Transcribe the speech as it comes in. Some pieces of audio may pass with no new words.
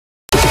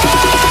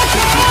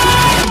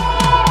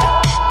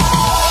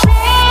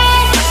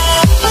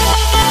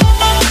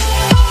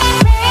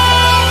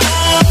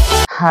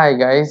Hi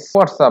guys,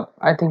 what's up?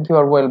 I think you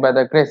are well by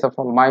the grace of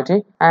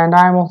Almighty, and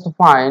I am also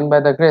fine by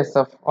the grace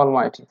of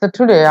Almighty. So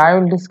today I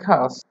will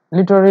discuss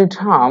literary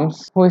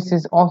terms, which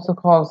is also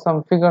called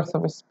some figures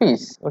of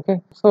speech. Okay,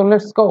 so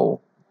let's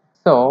go.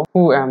 So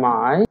who am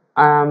I?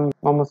 I am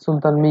Muhammad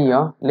Sultan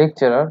Mia,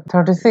 lecturer,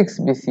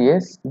 36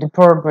 BCS,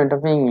 Department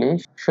of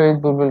English,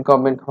 Shahid Bulbul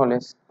Government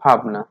College,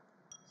 Pabna.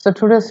 So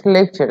today's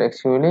lecture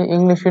actually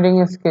English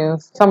reading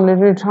skills, some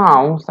literary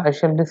terms I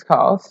shall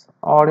discuss,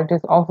 or it is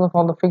also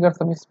called the figures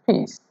of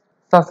speech,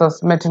 such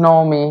as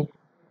metonymy,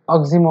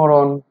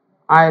 oxymoron,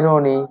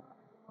 irony,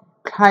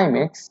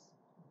 climax,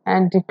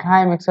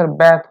 anticlimax or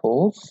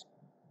bathos,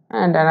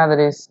 and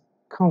another is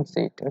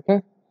conceit.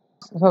 Okay,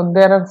 so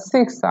there are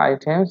 6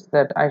 items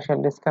that I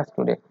shall discuss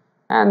today,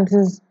 and this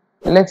is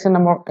lecture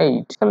number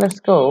 8. So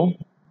let's go.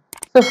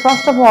 So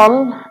first of all,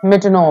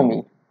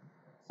 metonymy.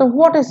 So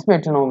what is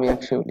metonymy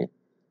actually?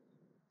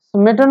 So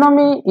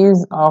metonymy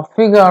is a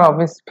figure of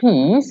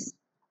speech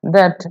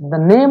that the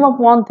name of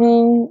one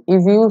thing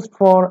is used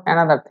for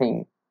another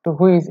thing to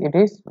which it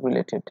is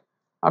related.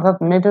 অর্থাৎ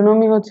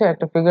metonymy হচ্ছে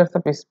একটা figures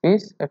of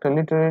speech, একটা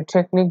literary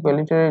technique বা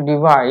literary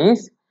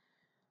device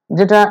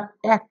যেটা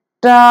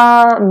একটা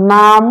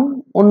নাম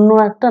অন্য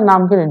একটা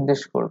নামকে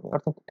নির্দেশ করবে।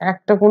 অর্থাৎ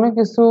একটা কোনো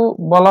কিছু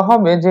বলা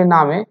হবে যে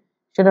নামে,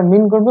 সেটা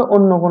মিন করবে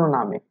অন্য কোনো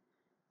নামে।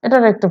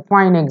 এটার একটা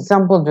ফাইন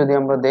এক্সাম্পল যদি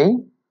আমরা দেই,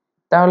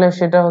 তাহলে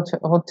সেটা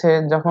হচ্ছে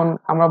যখন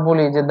আমরা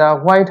বলি যে দ্য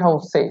হোয়াইট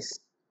হাউস সেস,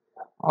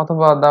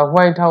 অথবা দ্য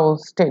হোয়াইট হাউস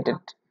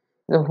স্টেটেড,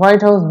 যে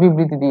হোয়াইট হাউস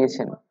বিবৃতি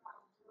দিয়েছেন।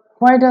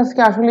 হোয়াইট হাউস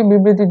কি আসলে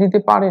বিবৃতি দিতে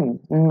পারেন?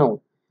 নো।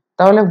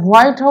 তাহলে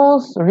হোয়াইট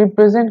হাউস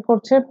রিপ্রেজেন্ট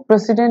করছে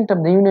president of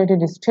the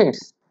United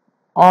states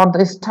or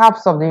the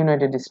stuffs of the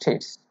United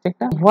states, ঠিক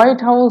না? হোয়াইট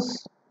হাউস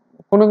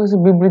কোনো কিছু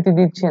বিবৃতি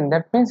দিচ্ছেন,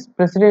 that means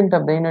president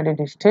of the United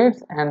states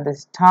and the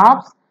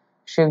stuffs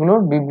সেগুলোর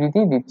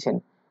বিবৃতি দিচ্ছেন।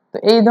 তো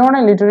এই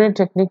ধরনের লিটারারি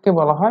টেকনিককে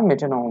বলা হয়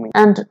মেটোনমি।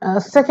 এন্ড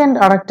সেকেন্ড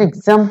আরেকটা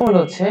এক্সাম্পল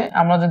হচ্ছে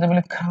আমরা যদি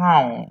বলি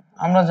ক্রাউন।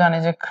 আমরা জানি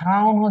যে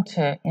ক্রাউন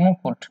হচ্ছে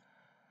মুকুট।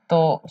 তো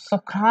সো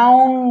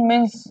ক্রাউন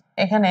মিন্স,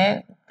 এখানে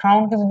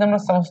ক্রাউনকে যদি আমরা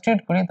সাবস্টিটিউট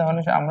করি তাহলে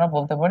আমরা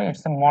বলতে পারি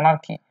ইটস এ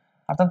মনার্কি,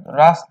 অর্থাৎ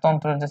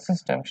রাজতন্ত্রের যে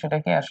সিস্টেম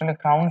সেটাকে আসলে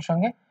ক্রাউনের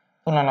সঙ্গে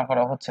তুলনা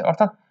করা হচ্ছে।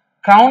 অর্থাৎ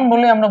ক্রাউন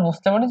বলে আমরা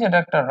বুঝতে পারি যে এটা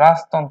একটা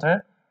রাজতন্ত্রের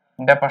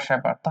ব্যাপার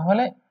স্যাপার।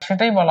 তাহলে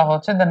সেটাই বলা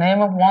হচ্ছে the name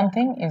of one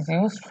thing is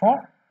used for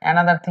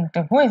another thing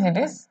to which it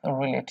is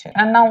related.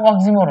 And now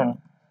oxymoron.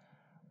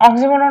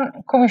 Oxymoron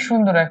খুবই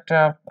সুন্দর একটা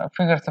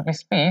figures of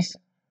speech।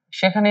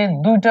 সেখানে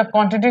দুইটা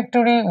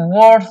কন্ট্রাডিক্টরি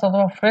ওয়ার্ডস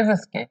অথবা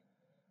ফ্রেজেসকে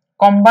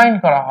কম্বাইন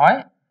করা হয়,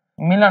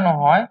 মিলানো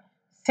হয়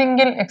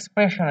সিঙ্গেল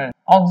এক্সপ্রেশনের।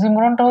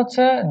 অক্সিমোরনটা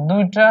হচ্ছে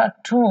দুইটা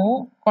two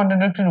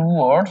contradictory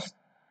words.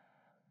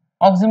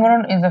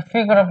 Oxymoron is a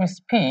figure of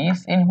speech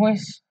in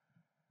which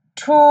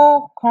two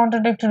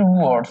contradictory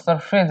words or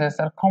phrases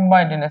are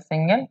combined in a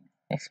single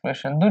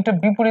expression. দুইটা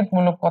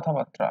বিপরীতমূলক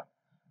কথাবার্তা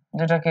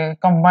যেটাকে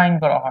কম্বাইন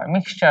করা হয়,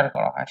 মিক্সচার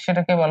করা হয়,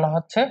 সেটাকে বলা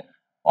হচ্ছে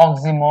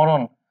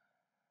অক্সিমোরন।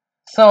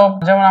 সো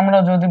যেমন আমরা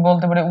যদি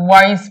বলতে পারি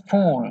ওয়াইজ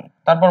ফুল,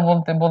 তারপর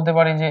বলতে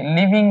পারি যে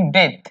লিভিং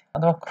ডেথ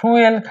অথবা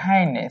ক্রুয়েল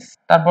কাইন্ডনেস,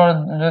 তারপর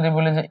যদি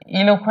বলি যে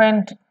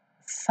ইলোকুয়েন্ট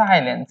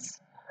সাইলেন্স।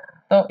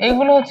 তো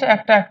এগুলো হচ্ছে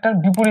একটার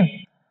বিপরীত,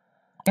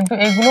 কিন্তু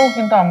এগুলোও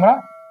কিন্তু আমরা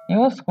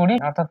ইউজ করি,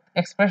 অর্থাৎ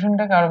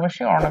এক্সপ্রেশনটাকে আরো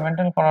বেশি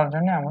অর্নামেন্টাল করার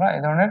জন্য আমরা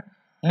এই ধরনের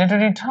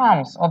লিটারি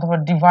টার্মস অথবা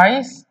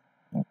ডিভাইস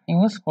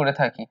ইউজ করে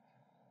থাকি।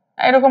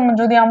 এরকম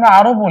যদি আমরা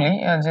আরো বলি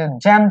যে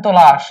জ্যান্ত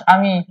লাশ,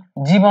 আমি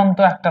জীবন্ত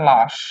একটা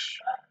লাশ,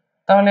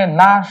 তাহলে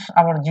লাশ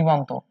আবার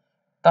জীবন্ত,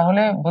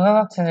 তাহলে বোঝা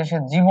যাচ্ছে যে সে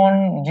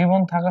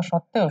জীবন থাকা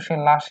সত্ত্বেও সে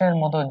লাশের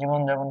মতো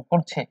জীবনযাপন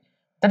করছে।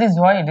 That is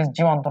why it is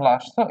জীবন্ত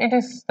লাশ। So it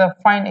is the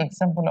fine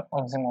example of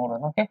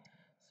oxymoron. Okay,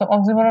 so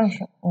oxymoron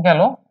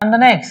গেল। and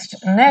the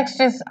next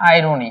is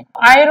irony.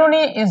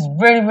 Irony is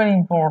very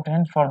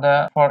important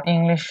for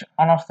English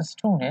honors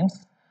students.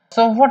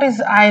 So what is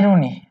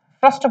irony?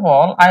 First of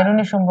all,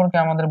 irony সম্পর্কে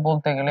আমাদের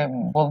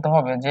বলতে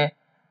হবে যে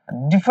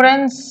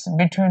difference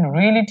between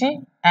reality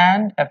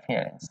and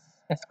appearance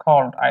is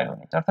called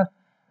irony. অর্থাৎ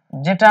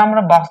যেটা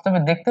আমরা বাস্তবে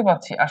দেখতে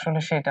পাচ্ছি আসলে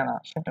সেটা না,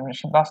 সেটা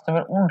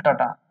বাস্তবের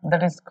উল্টাটা,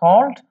 that is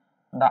called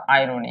the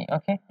irony.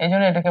 ওকে,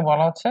 এইজন্য এটাকে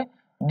বলা হচ্ছে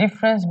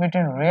difference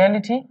between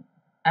reality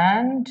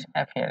and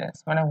appearance,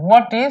 মানে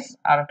what is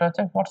আর এটা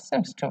হচ্ছে what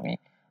seems to be,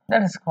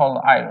 that is called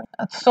irony.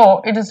 So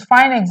it is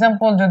fine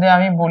example যদি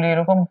আমি বলি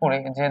এরকম করে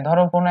যে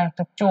ধরো কোনো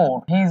একটা চোর,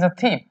 he is a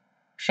thief,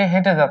 সে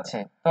হেঁটে যাচ্ছে,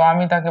 তো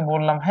আমি তাকে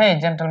বললাম hey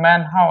gentleman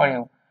how are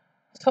you,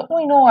 so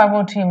we know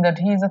about him that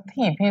he is a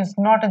thief, he is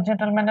not a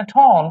gentleman at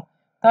all.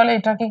 তাহলে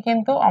এটাকে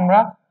কিন্তু আমরা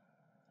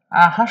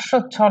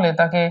হাস্যচ্ছলে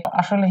তাকে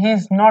আসলে he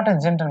is not a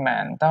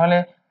gentleman, তাহলে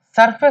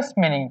সারফেস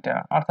মিনিংটা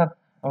অর্থাৎ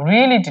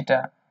রিয়েলিটিটা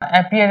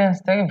অ্যাপিয়ারেন্স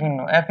থেকে ভিন্ন।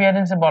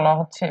 অ্যাপিয়ারেন্সে বলা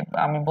হচ্ছে,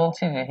 আমি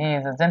বলছি যে he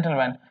is a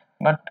gentleman,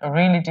 but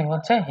reality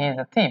হচ্ছে he is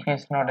a thief, he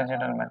is not a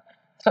gentleman.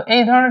 So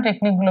এই ধরনের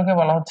টেকনিকগুলোকে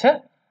বলা হচ্ছে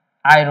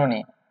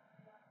আইরনি।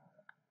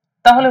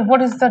 তাহলে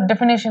what is the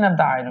definition of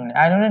the irony?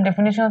 আইরনির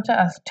definition হচ্ছে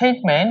a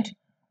statement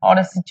or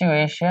a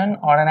situation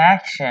or an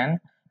action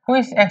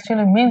which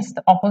actually means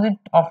the opposite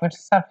of its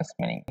surface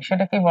meaning.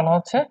 সেটাকেই বলা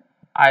হচ্ছে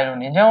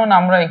irony. যেমন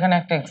আমরা এখানে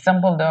একটা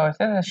এক্সাম্পল দেওয়া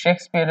হয়েছে যে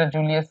শেক্সপিয়ারের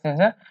জুলিয়াস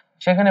সিজার,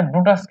 সেখানে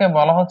ব্রুটাসকে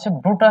বলা হচ্ছে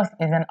Brutus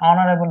is an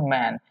honourable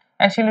man,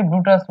 actually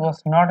Brutus was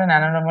not an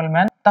honourable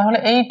man. তাহলে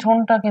এই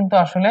টোনটা কিন্তু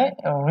আসলে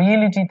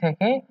রিয়েলিটি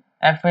থেকে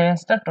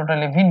অ্যাপিয়ারেন্সটা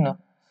টোটালি ভিন্ন,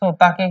 সো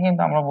তাকে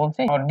কিন্তু আমরা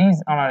বলছি ডিস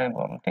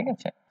অনারেবল, ঠিক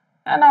আছে।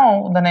 নাও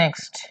the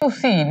next two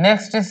C,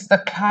 next is the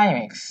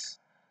climax.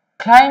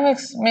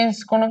 Climax means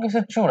কোনো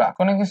কিছুর চূড়া,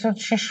 কোনো কিছুর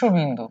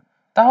শীর্ষবিন্দু।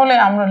 তাহলে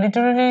আমরা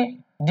লিটারেরি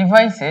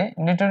ডিভাইসে,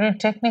 লিটারেরি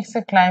টেকনিক্সে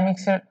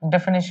ক্লাইম্যাক্সের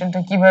ডেফিনেশনটা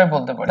কিভাবে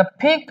বলতে পারি? The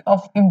peak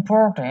of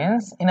importance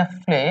in a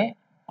play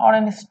or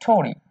in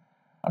story,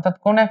 অর্থাৎ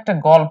কোন একটা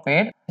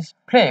গল্পের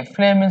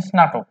প্লে মিন্স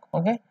নাটক,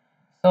 ওকে।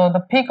 So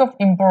the peak of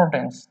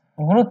importance,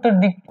 গুরুত্বের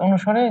দিক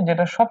অনুসারে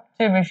যেটা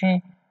সবচেয়ে বেশি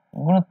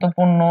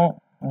গুরুত্বপূর্ণ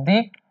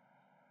দিক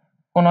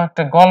কোনো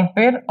একটা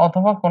গল্পের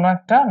অথবা কোনো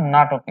একটা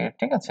নাটকের,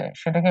 ঠিক আছে,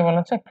 সেটাকে বলা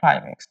হচ্ছে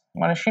ক্লাইম্যাক্স,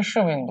 মানে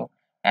শীর্ষবিন্দু,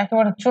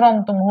 একেবারে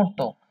চূড়ান্ত মুহূর্ত,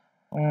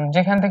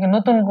 যেখান থেকে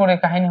নতুন করে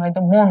কাহিনী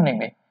হয়তো মোড়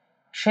নেবে,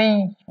 সেই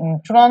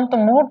চূড়ান্ত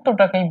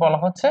মুহূর্তটাকেই বলা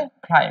হচ্ছে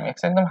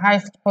ক্লাইম্যাক্স। একদম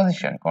হাইস্ট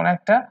পজিশন, কোন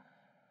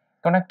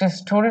একটা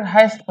স্টোরির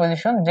হাইস্ট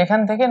পজিশন,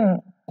 যেখান থেকে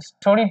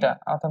স্টোরিটা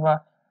অথবা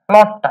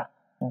প্লটটা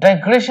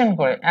ডাইগ্রেশন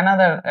করে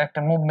অ্যানাদার একটা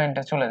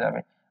মুভমেন্টে চলে যাবে।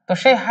 তো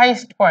সেই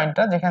হাইস্ট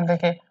পয়েন্টটা যেখান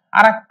থেকে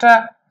আরেকটা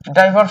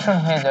ডাইভারশন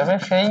হয়ে যাবে,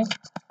 সেই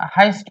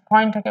হাইস্ট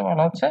পয়েন্টটাকে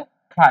বলা হচ্ছে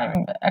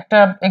ক্লাইম্যাক্স। একটা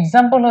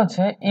এক্সাম্পল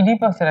হচ্ছে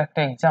ইডিপাসের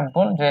একটা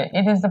এক্সাম্পল, যে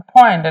it is the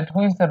point at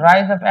which the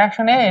rise of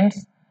action ends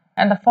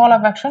and the fall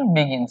of action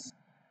begins.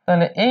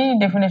 তাহলে এই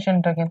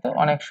ডেফিনেশনটা কিন্তু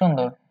অনেক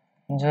সুন্দর,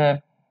 যে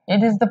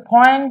it is the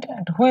point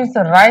at which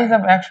the rise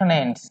of action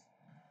ends,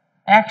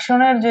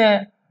 অ্যাকশনের যে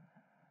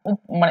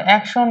মানে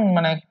অ্যাকশন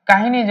মানে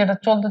কাহিনী যেটা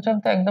চলতে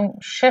চলতে একদম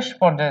শেষ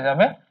পর্যায়ে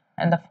যাবে,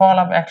 and the fall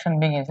of action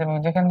begins, এবং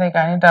যেখান থেকে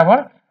কাহিনীটা আবার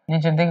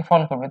নিচের দিকে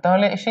ফল করবে।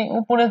 তাহলে সেই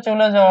উপরে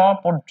চলে যাওয়া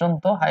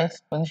পর্যন্ত,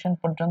 হাইস্ট পজিশন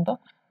পর্যন্ত,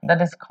 that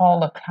is called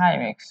the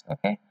climax,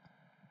 ওকে।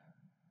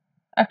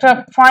 একটা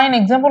ফাইন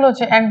এক্সাম্পল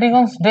হচ্ছে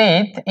অ্যান্টিগনস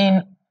death in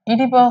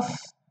Oedipus.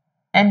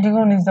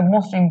 অ্যান্টিগন is the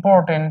most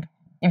important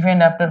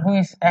event after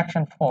which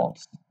action false.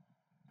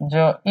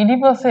 যে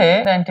ইডিপাসে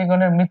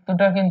অ্যান্টিগনের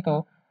মৃত্যুটা কিন্তু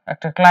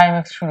একটা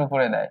ক্লাইম্যাক্স শুরু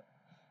করে দেয়।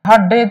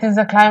 হার death is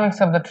the climax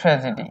of the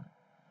tragedy,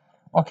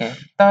 ওকে।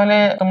 তাহলে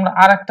তোমরা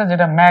আরেকটা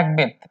যেটা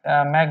ম্যাকবেথ,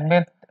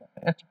 ম্যাকবেথ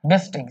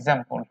বেস্ট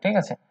এক্সাম্পল, ঠিক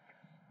আছে।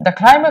 The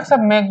climax of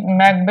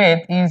Macbeth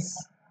is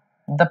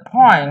the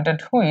point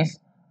at which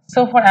so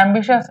for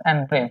ambitious and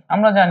brave.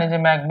 আমরা জানি যে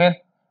ম্যাকবেথ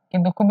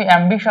কিন্তু খুবই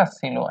অ্যাম্বিশাস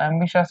ছিল,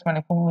 অ্যাম্বিশাস মানে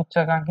খুব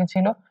উচ্চাকাঙ্ক্ষী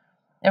ছিল,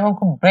 এবং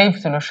খুব ব্রেভ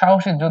ছিল,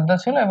 সাহসী যোদ্ধা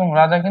ছিল, এবং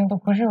রাজা কিন্তু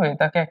খুশি হয়ে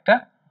তাকে একটা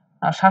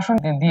শাসন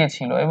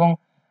দিয়েছিল, এবং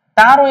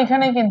তার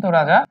ওইখানে কিন্তু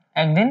রাজা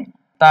একদিন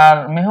তার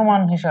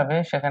মেহমান হিসাবে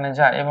সেখানে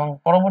যায়, এবং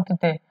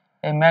পরবর্তীতে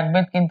এই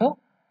ম্যাকবেথ কিন্তু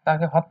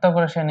তাকে হত্যা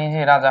করে সে নিজে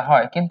রাজা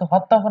হয়। কিন্তু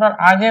হত্যা করার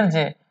আগের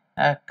যে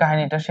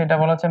কাহিনীটা, সেটা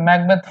বলা হচ্ছে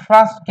Macbeth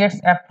first Gates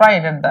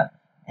অ্যাপ্রাইড at the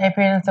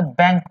appearance of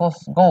Banquo's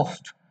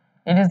ghost.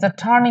 It is the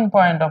turning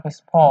point of his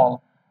fall.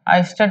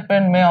 A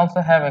statement may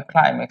also have a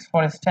climax.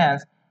 For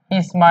instance, he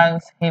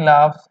smiles, he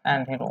laughs,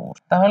 and he roars.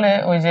 তাহলে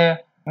ওই যে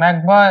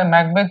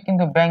Macbeth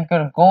কিন্তু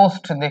ব্যাংকের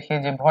ghost দেখে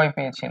যে ভয়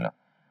পেয়েছিল,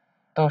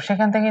 তো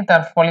সেখান থেকেই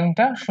তার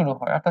ফলিংটা শুরু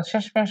হয়, অর্থাৎ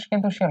শেষমেশ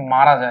কিন্তু সে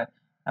মারা যায়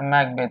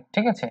ম্যাকবেথ,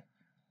 ঠিক আছে।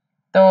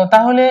 তো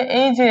তাহলে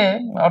এই যে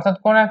অর্থাৎ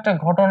কোন একটা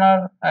ঘটনার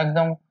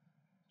একদম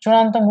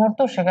চূড়ান্ত মুহূর্ত,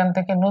 সেখান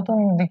থেকে নতুন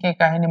দিকে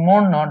কাহিনী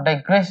মোড় নেওয়া,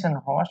 ডাইগ্রেশন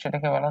হওয়া,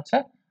 সেটাকে বলা হচ্ছে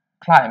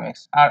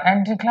ক্লাইম্যাক্স। আর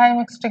অ্যান্টি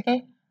ক্লাইম্যাক্সটা কি?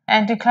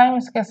 Anti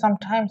ক্লাইম্যাক্সকে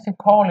sometimes we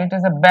call it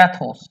as a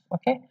bathos,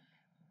 okay.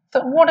 So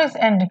what is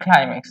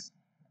anticlimax?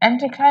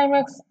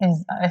 Anticlimax is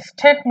a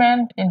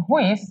statement in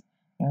which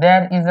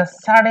there is a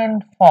sudden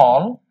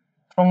fall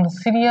from the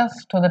serious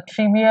to the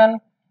trivial,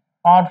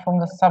 or from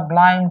the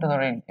sublime to the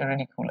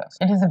ridiculous.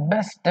 It is the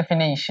best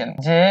definition,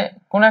 যে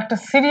কোন একটা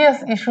serious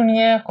issue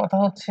নিয়ে কথা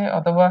হচ্ছে,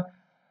 অথবা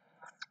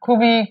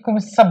খুবই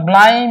খুবই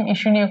Sublime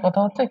issue নিয়ে কথা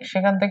হচ্ছে,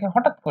 সেখান থেকে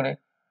হঠাৎ করে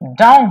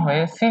ডাউন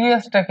হয়ে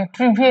সিরিয়াসটাকে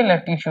ট্রিভিয়াল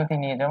একটা ইস্যুতে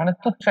নিয়ে যাওয়া, মানে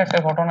তুচ্ছ একটা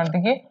ঘটনার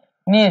দিকে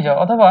নিয়ে যাওয়া,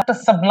 অথবা একটা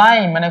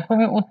সাবলাইম মানে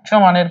খুবই উচ্চ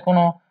মানের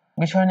কোনো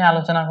বিষয় নিয়ে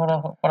আলোচনা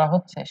করা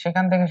হচ্ছে,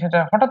 সেখান থেকে সেটা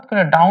হঠাৎ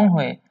করে ডাউন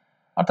হয়ে,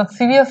 অর্থাৎ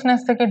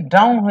সিরিয়াসনেস থেকে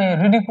ডাউন হয়ে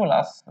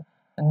রিডিকুলাস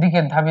দিকে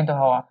ধাবিত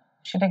হওয়া,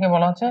 সেটাকে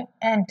বলা হচ্ছে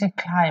anti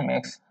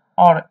climax,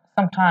 or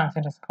sometimes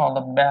it is called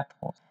the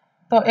ব্যাথোস।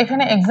 তো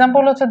এখানে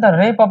এক্সাম্পল হচ্ছে the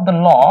rape of the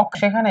lock.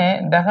 সেখানে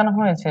দেখানো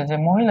হয়েছে যে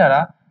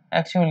মহিলারা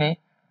অ্যাকচুয়ালি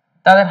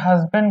তাদের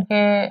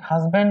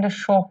হাজবেন্ডের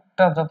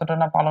শোকটা যতটা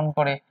না পালন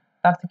করে,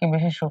 তার থেকে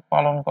বেশি শোক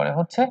পালন করে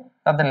হচ্ছে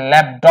তাদের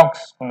ল্যাব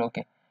ডগস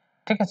গুলোকে,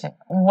 ঠিক আছে।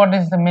 What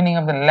is the meaning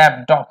of the lab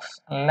dogs?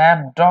 Lab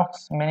dogs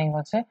meaning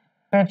হচ্ছে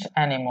পেট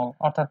অ্যানিমাল,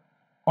 অর্থাৎ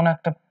কোন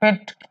একটা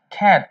পেট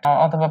ক্যাট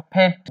অথবা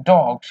পেট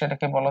ডগ,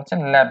 সেটাকে বলা হচ্ছে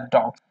ল্যাব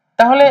ডগ।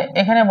 তাহলে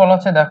এখানে বলা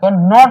হচ্ছে দেখো,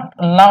 not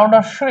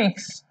louder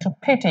shrieks to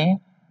pitting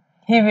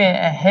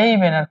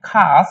haven are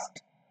cast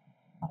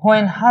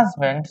when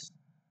husbands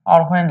or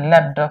when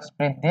lapdogs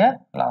breathe their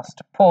last.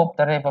 Pope,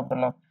 the rape of the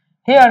lock.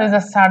 Here is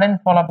a sudden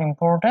fall of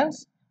importance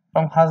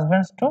from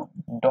husbands to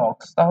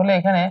dogs. তাহলে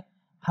এখানে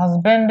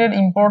হাজবেন্ডের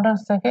importance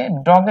থেকে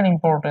ডগের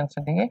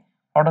ইম্পর্টেন্সের দিকে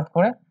হঠাৎ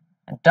করে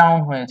down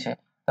হয়েছে।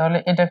 তো তাহলে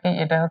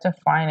এটা হচ্ছে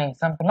fine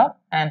example of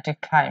anti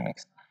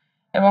climax.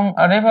 এবং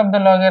রেপ অফ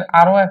দ্য লগ এর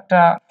আরো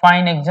একটা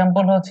ফাইন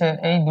এক্সাম্পল হচ্ছে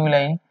এই দুই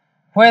line,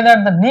 whether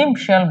the nymph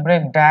shall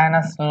break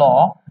Diana's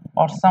law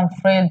or some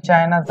frail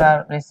China jar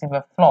receive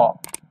a flaw।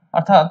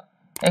 অর্থাৎ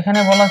এখানে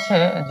বলা হচ্ছে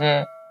যে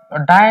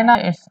Diana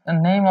is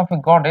name of A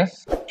goddess,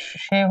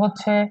 সে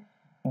হচ্ছে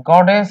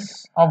গডেস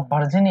অফ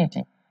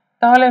ভার্জিনিটি।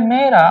 তাহলে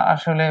মেয়েরা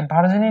আসলে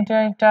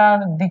ভার্জিনিটিটার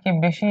দিকে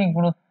বেশি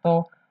গুরুত্ব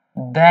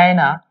দেয়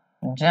না,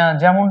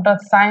 যেমনটা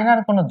চায়নার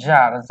কোনো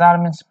জার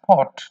মিন্স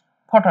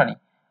ফটারি,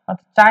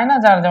 চায়না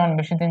যার যেমন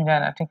বেশি দিন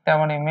যায় না, ঠিক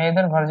তেমনই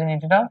মেয়েদের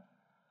ভার্জিনিটিটাও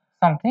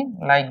something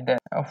like that.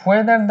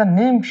 Whether the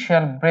nymph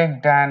shall break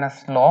Diana's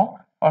law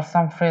or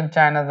some frail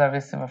China jar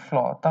receive a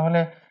flaw। তাহলে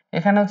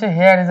এখানে হচ্ছে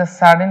here is a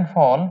sudden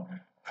fall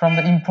from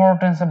the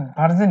importance of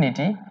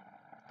virginity,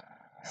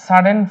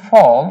 sudden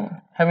fall,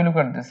 have a look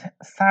at this,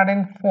 sudden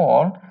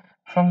fall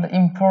from the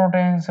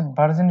importance of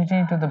virginity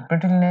to the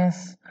brittleness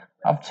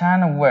of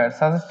China ware,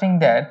 suggesting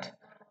that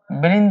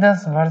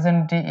Belinda's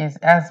virginity is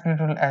as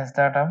brittle as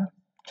that of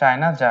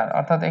China jar।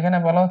 অর্থাৎ এখানে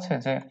বলা হচ্ছে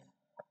যে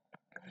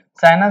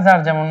China jar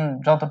যেমন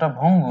যতটা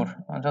ভঙ্গুর,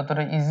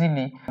 যতটা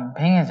easily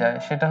ভেঙে যায়,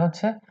 সেটা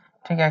হচ্ছে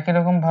ঠিক একই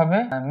রকম ভাবে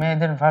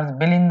মেয়েদের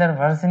বেলিন্দার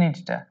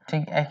ভার্জিনিটিটা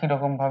ঠিক একই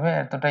রকম ভাবে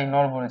এতটাই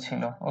নড়বড়ে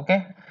ছিল। ওকে,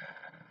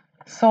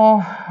 so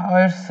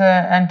it's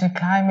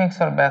anticlimax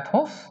or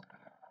bathos,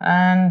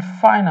 and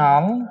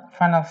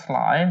final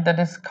slide, that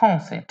is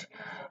conceit.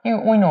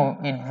 We know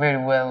it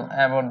very well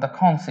about the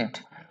conceit.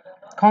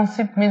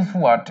 Conceit means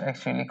what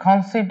actually?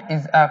 Conceit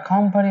is a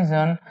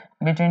comparison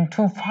between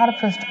two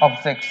far-fetched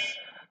objects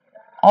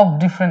of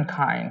different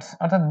kinds।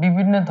 অর্থাৎ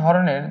বিভিন্ন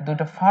ধরনের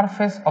দুটো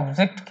ফারফেস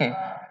অবজেক্টকে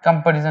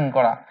comparison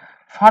করা।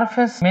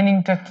 ফারফেস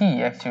মিনিংটা কি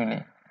actually?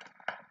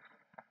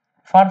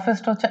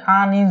 ফারফেস্ট হচ্ছে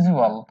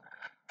unusual,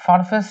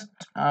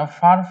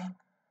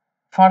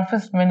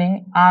 ফারফেস্ট meaning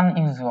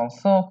unusual.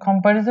 So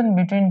comparison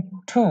between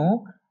two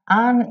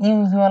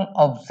unusual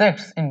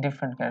objects in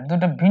different kind,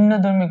 দুটো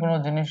ভিন্নধর্মী কোনো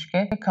জিনিসকে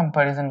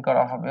কম্পারিজন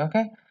করা হবে।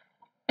 ওকে,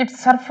 ইট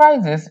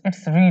সারপ্রাইজেস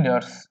ইটস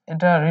রিডার্স,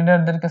 এটা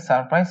রিডারদেরকে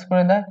সারপ্রাইজ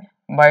করে দেয়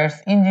by its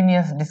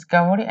ingenious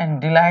discovery and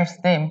delights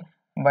them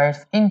by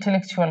its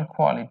intellectual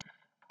quality।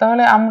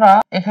 তাহলে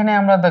এখানে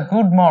আমরা the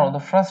good morrow,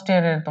 the first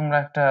ইয়ারের তোমরা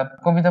একটা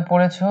কবিতা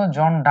পড়েছো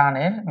জন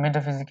ডানের,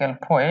 মেটাফিজিক্যাল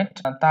পোয়েট,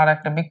 তার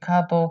একটা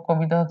বিখ্যাত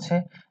কবিতা হচ্ছে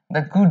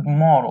দ্য গুড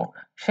মরো।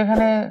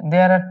 সেখানে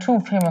দেয়ার আর two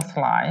famous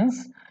lines,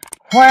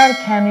 where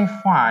can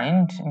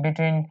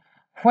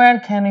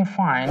we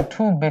find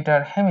two better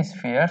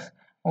hemispheres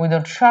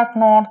without sharp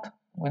north,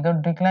 without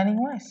declining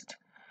west।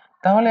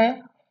 তাহলে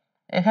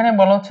এখানে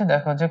বলা হচ্ছে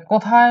দেখো যে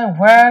কোথায়,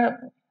 where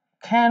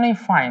can we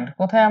find,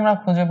 কোথায় আমরা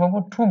খুঁজে পাবো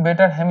two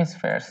better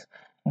hemispheres,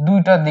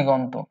 দুইটা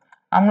দিগন্ত।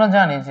 আমরা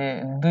জানি যে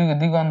দুই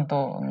দিগন্ত,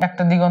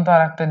 একটা দিগন্ত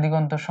আর একটা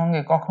দিগন্তের সঙ্গে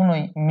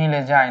কখনোই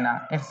মিলে যায় না,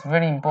 it's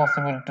very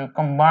impossible to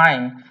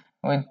combine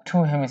with two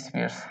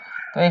হেমিস্ফিয়ার্স।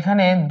 তো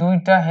এখানে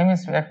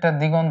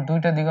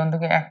দুইটা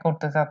দিগন্তকে এক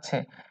করতে চাচ্ছে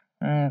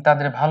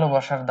তাদের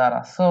ভালোবাসার দ্বারা।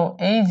 সো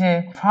এই যে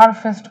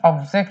ফারফেস্ট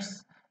অবজেক্টস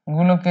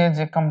গুলোকে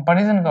যে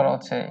কম্পারিজন করা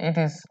হচ্ছে, it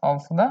is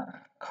also the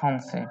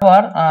concept.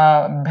 আবার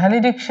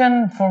ভ্যালিডিকশন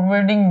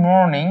ফরওয়ার্ডিং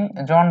মর্নিং,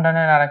 জন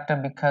ডানের আরেকটা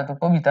বিখ্যাত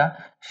কবিতা,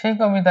 সেই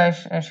কবিতায়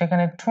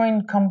সেখানে টুইন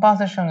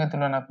কম্পাসের সঙ্গে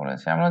তুলনা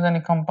করেছে। আমরা জানি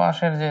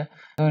কম্পাসের যে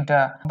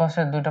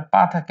দুইটা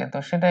পা থাকে, তো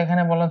সেটা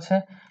এখানে বলা হচ্ছে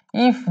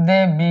if they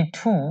B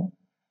two,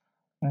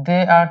 they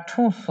R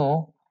two, so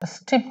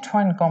steep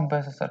twin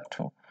কম্পাসেস R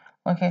two.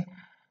 ওকে,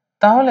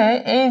 তাহলে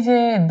এই যে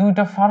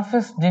দুইটা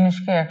ফারফেস্ট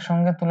জিনিসকে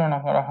একসঙ্গে তুলনা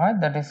করা হয়,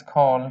 that is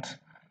called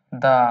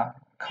the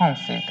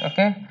conceit।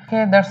 okay,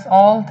 that's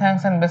all,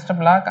 thanks and best of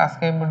luck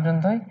আজকে এই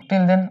পর্যন্তই,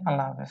 till then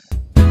আল্লাহ হাফেজ।